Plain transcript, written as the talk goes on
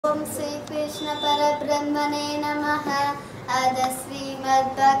ओम श्री कृष्ण परब्रह्मणे नमः। अथ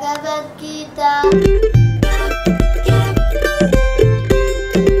श्रीमद्भगवद्गीता।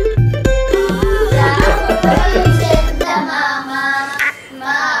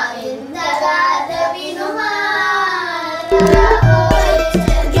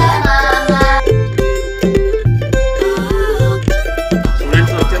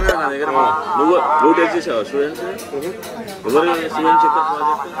 నువ్వు టెస్ట్ చేసావా స్టూడెంట్స్? ఎవరు స్టూడెంట్స్ యొక్క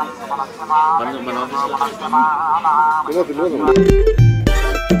ప్రాజెక్ట్ మన ఆఫీస్లో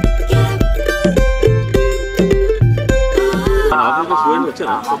స్టూడెంట్స్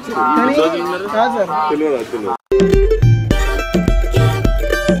వచ్చారా? తెలియదు.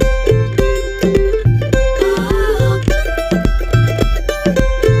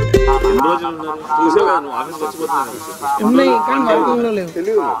 చూసావా నువ్వు ఆఫీస్కి వచ్చిపోతున్నాను?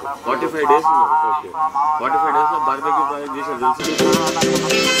 45 days. ఓకే, 45 days లో బార్బెక్యూ ప్రాజెక్ట్ చేశారు తెలుసు.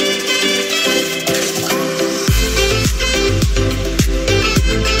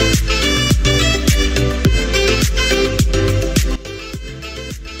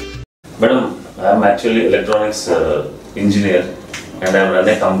 Madam, I am actually electronics engineer and I run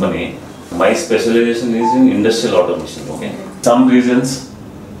a company. My specialization is in industrial automation. Okay, some reasons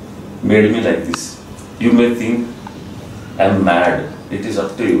made me like this. You may think I am mad. It is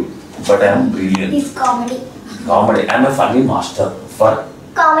up to you. But I am brilliant. It's comedy. Comedy. I am a funny master for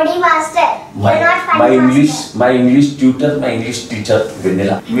Comedy master. You're not funny master. My English tutor, my English teacher,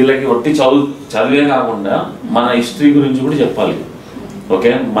 Venella. వీళ్ళకి ఒట్టి చదివే కాకుండా మన history గురించి కూడా చెప్పాలి.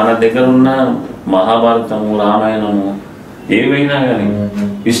 Okay, మన దగ్గర ఉన్న మహాభారతము, రామాయణము ఏవైనా కానీ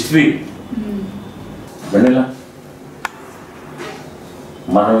హిస్టరీ. వెన్నెలా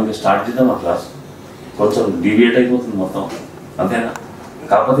మనం ఇంకా స్టార్ట్ చేద్దాం. ఆ క్లాస్ కొంచెం డివియేట్ అయిపోతుంది మొత్తం, అంతేనా?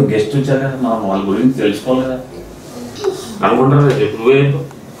 కాకపోతే గెస్ట్ వచ్చారు కదా, మనం వాళ్ళ గురించి తెలుసుకోవాలి కదా అనుకుంటారు కదా. నువ్వే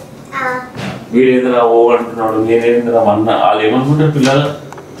వీడేంద్రా ఓ అంటున్నాడు, నేనేంద్రా అన్న, వాళ్ళు ఏమనుకుంటారు పిల్లలు?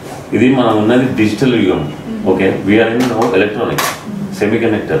 ఇది మనం ఉన్నది డిజిటల్ యుగం. Okay, we are in electronics,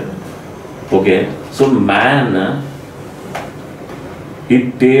 semiconductor. Okay, so man he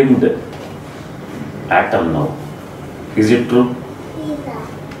tamed atom now. Is it true?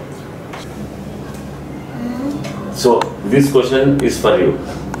 So this question is for you.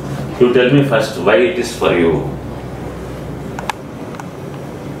 You tell me first why it is for you.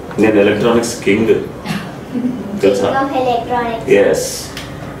 Then electronics king. King of electronics. Yes.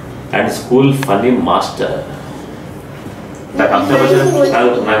 And school funny master. నాకు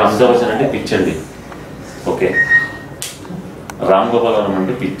అమితాబ్ అంటే పిచ్చి అండి. Okay, Ram Gopal Varma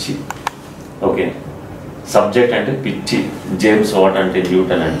అంటే పిచ్చి. Okay, subject అంటే పిచ్చి. James what అంటే,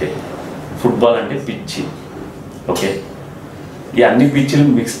 Newton అంటే, ఫుట్బాల్ అంటే పిచ్చి. ఓకే, ఈ అన్ని పిచ్చిలు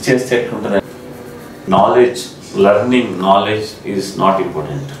మిక్స్ చేస్తే ఎట్లుంటుంది? Knowledge, learning knowledge is not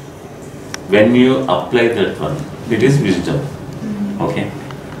important. When you apply that one, it is wisdom. Okay,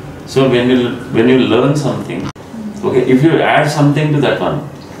 so when you learn something, okay, if you add something to that one,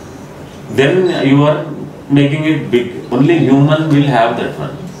 then you are making it big. Only human will have that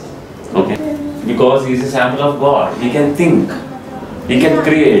one. Okay, because he is a sample of God. He can think, he can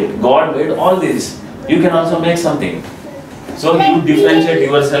create. God made all this. You can also make something. So you differentiate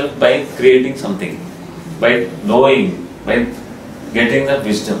yourself by creating something, by knowing, by getting the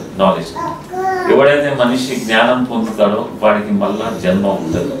wisdom, knowledge. ఎవడైతే మనిషి జ్ఞానం పొందుతాడో వాడికి మళ్ళా జన్మ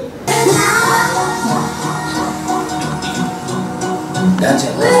ఉండదు.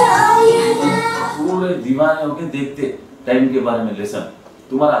 पूरे दीवाने होके देखते टाइम के बारे में लेसन,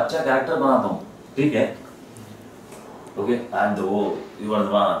 तुम्हारा अच्छा कैरेक्टर बनाता हूँ, ठीक है? ओके, आई एम द वो, you are the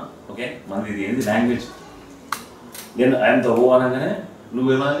one. Okay, मन दी ये language. Then I am the वो అనగానే నువ్వు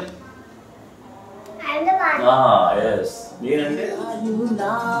ఏమనాలి? I am the one. yes, నేనంటే you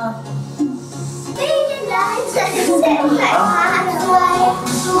love.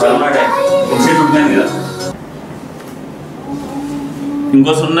 కర్ణాటక ఎక్సైట్ ఉంటుంది కదా.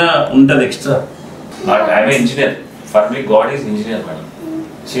 ఇంకో సున్నా ఉంటుంది extra. I'm engineer. For me God is engineer madam.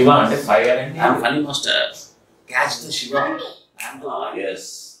 Shiva అంటే fire and I'm funny master. Catch the Shiva. yes.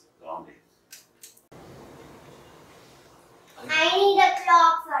 I need a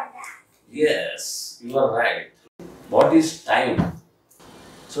clock for that. Yes, you are right. What is time?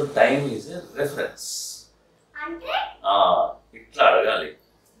 So time is a reference. అంటే ఇట్లా అడగాలి.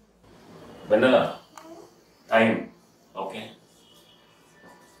 వెన్నెలా time. Okay,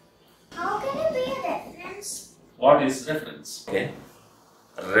 how can it be a reference? what is reference? Okay,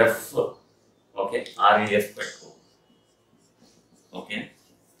 ref. Okay, ref పెట్టుకో. Okay,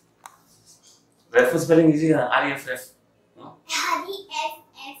 ref spelling easy కదా. ref ref.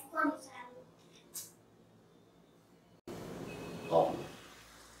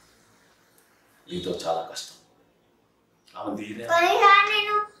 నీతో చాలా కష్టం. ఆమె తీరే.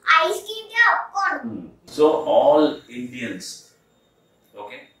 So all Indians,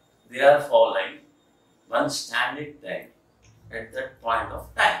 okay, they are following one standard time at that point of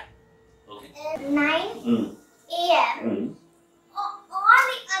time. Okay. 9 a.m. All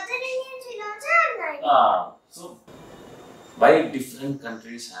the other Indians will also have 9. So why different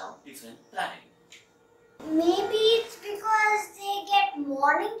countries have different time? Maybe it's because they get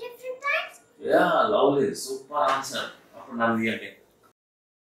morning different times. Yeah, lovely, super answer. Appudu nandi ante.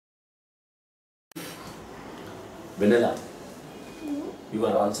 Venella,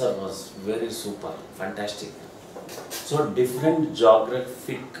 your answer was very super, fantastic. So different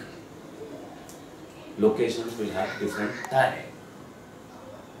geographic locations will have different time.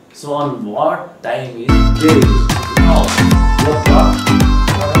 So on what time is based? Now, your clock,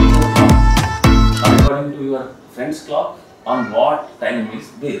 according to your friend's clock, on what time is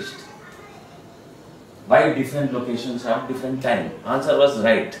based? Why different locations have different time? Answer was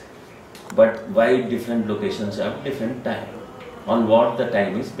right. But why different locations have different time? On what the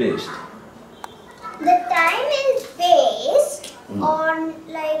time is based? The time is based on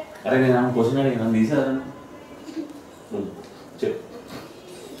like. अरे नहीं नाम question है ना नहीं sir चल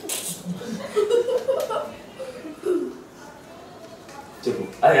चलो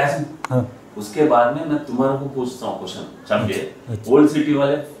अरे यासिन उसके बाद में मैं तुम्हारे को पूछता हूँ क्वेश्चन समझे ओल्ड सिटी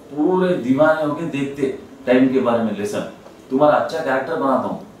वाले पूरे दीवाने होके देखते टाइम के बारे में लेसन तुम्हारा अच्छा कैरेक्टर बनाता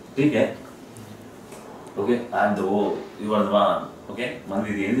हूँ ठीक है ओके आई एम द वो you are the one okay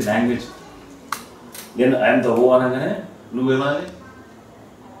मंदी दी लैंग्वेज నేను ఐ యామ్ ద ఓ అనగానే నువ్వేమనాలి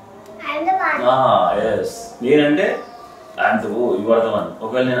I am the one. Yes నేనంటే I am the oh you are the one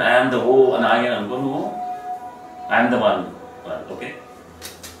ఒకవేళ నేను ఐ యామ్ ద ఓ అని ఆగాను అనుకో నువ్వు I am the one okay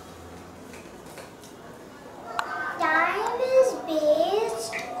Time is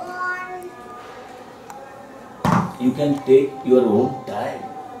based on. You can take your own time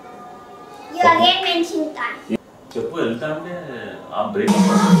You again mentioned time. చెప్పు వెళ్తా అంటే ఆ break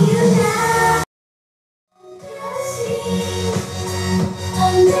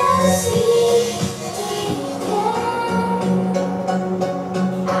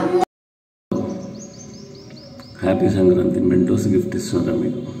happy Sankranti Mentos gift ఇస్తున్నారా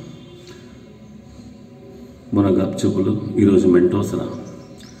మీకు మన గప్చుపులు ఈరోజు మెంటోస్ రా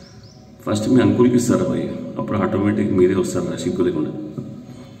ఫస్ట్ మీ అంకుల్కి ఇస్తారా భయ్ అప్పుడు ఆటోమేటిక్ మీరే వస్తారా సిగ్గు లేకుండా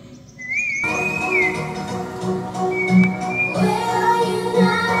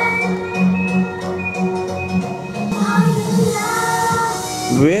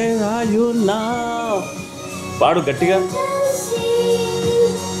Where are you now? పాడు గట్టిగా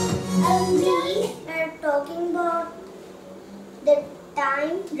We are talking about the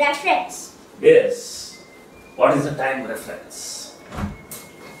time reference. Yes. What is the time reference?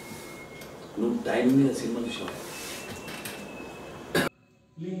 నువ్వు టైం మీద సినిమా చూసావు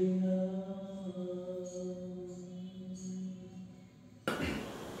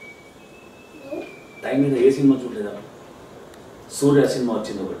టైం మీద ఏ సినిమా చూడలేదా సూర్య సినిమా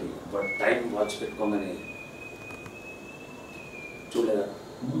వచ్చింది ఒకటి బట్ టైం వాచ్ పెట్టుకోమని చూడలేదా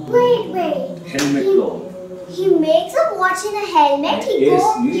Wait. హెల్మెట్ లో He makes a watch in a helmet.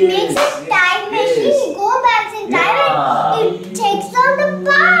 He makes a time machine. He goes back in time and he takes down the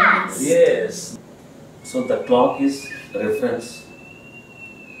past. Yes. So the clock is reference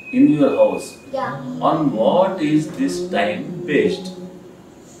in your house. Yeah. On what is this time based?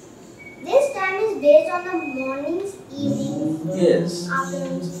 This time is based on the mornings, evenings, Yes.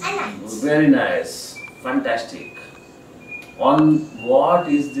 afternoons, and nights. Very nice. Fantastic. On what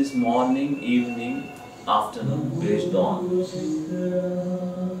is this morning, evening, afternoon based on?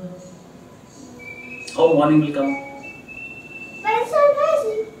 How morning will come? When the sun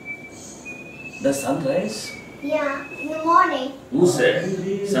rises. The sunrise? Yeah, in the morning. Who said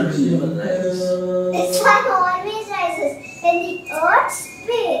sun will never rise? The sun always rises. When the earth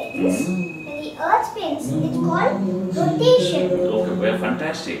spins, it's called rotation. Okay, well,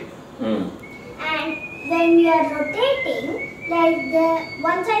 fantastic. And when we are rotating, like the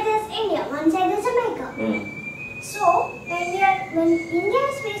one side is India, one side is America. So when India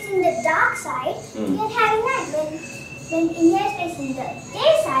is facing the dark side, we are having night. When India is facing the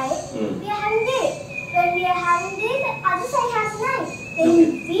day side, we are having day. When we are having day, the other side has night. When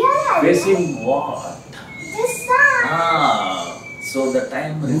we are having Facing night, what? the sun. So the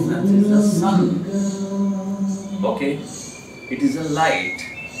time reference is the sun. Okay, it is a light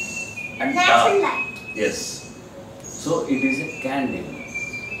and Natural dark. light. Yes. So it is a candle.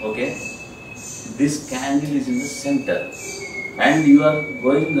 Okay. This candle is in the center, and you are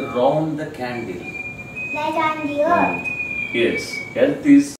going around the candle. Like on the earth. Yes. Earth is